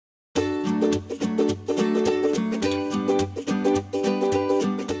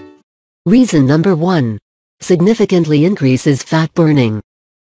Reason number 1. Significantly increases fat burning.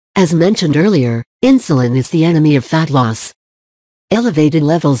 As mentioned earlier, insulin is the enemy of fat loss. Elevated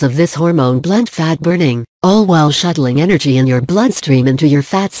levels of this hormone blunt fat burning, all while shuttling energy in your bloodstream into your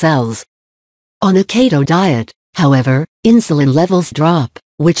fat cells. On a keto diet, however, insulin levels drop,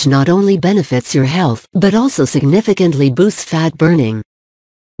 which not only benefits your health but also significantly boosts fat burning.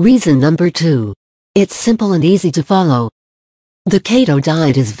 Reason number 2. It's simple and easy to follow. The keto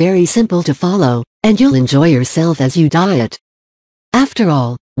diet is very simple to follow, and you'll enjoy yourself as you diet. After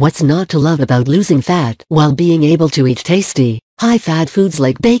all, what's not to love about losing fat while being able to eat tasty, high-fat foods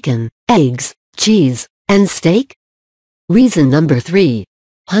like bacon, eggs, cheese, and steak? Reason number 3.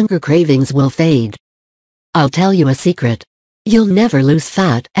 Hunger cravings will fade. I'll tell you a secret. You'll never lose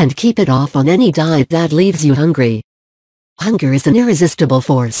fat and keep it off on any diet that leaves you hungry. Hunger is an irresistible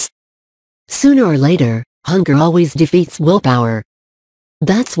force. Sooner or later, hunger always defeats willpower.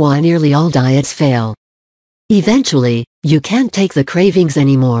 That's why nearly all diets fail. Eventually, you can't take the cravings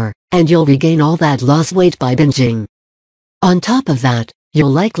anymore, and you'll regain all that lost weight by binging. On top of that,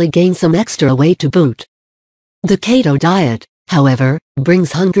 you'll likely gain some extra weight to boot. The keto diet, however,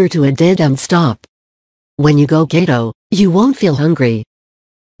 brings hunger to a dead-end stop. When you go keto, you won't feel hungry.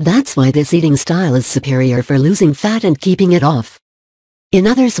 That's why this eating style is superior for losing fat and keeping it off. In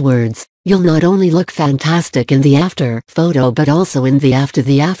other words, you'll not only look fantastic in the after photo but also in the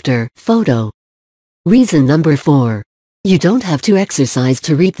after photo. Reason number 4. You don't have to exercise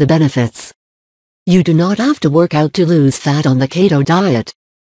to reap the benefits. You do not have to work out to lose fat on the keto diet.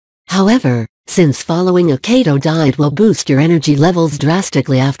 However, since following a keto diet will boost your energy levels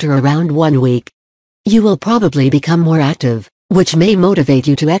drastically after around 1 week, you will probably become more active, which may motivate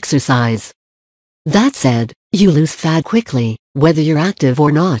you to exercise. That said, you lose fat quickly, whether you're active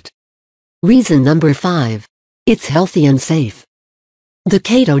or not. Reason number 5. It's healthy and safe. The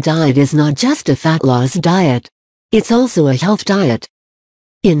keto diet is not just a fat loss diet. It's also a health diet.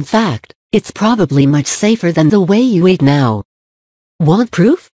 In fact, it's probably much safer than the way you eat now. Want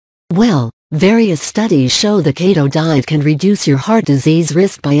proof? Well, various studies show the keto diet can reduce your heart disease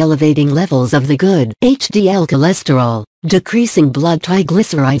risk by elevating levels of the good HDL cholesterol, decreasing blood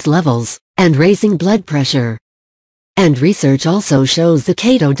triglycerides levels, and raising blood pressure. And research also shows the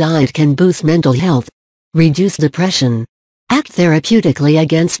keto diet can boost mental health, reduce depression, act therapeutically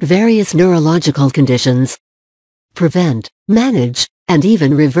against various neurological conditions, prevent, manage, and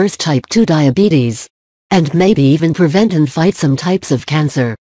even reverse type 2 diabetes, and maybe even prevent and fight some types of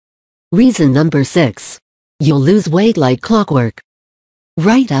cancer. Reason number 6. You'll lose weight like clockwork.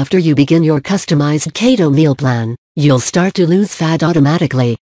 Right after you begin your customized keto meal plan, you'll start to lose fat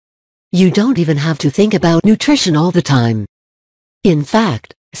automatically. You don't even have to think about nutrition all the time. In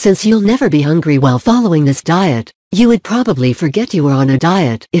fact, since you'll never be hungry while following this diet, you would probably forget you were on a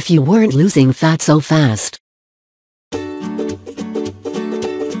diet if you weren't losing fat so fast.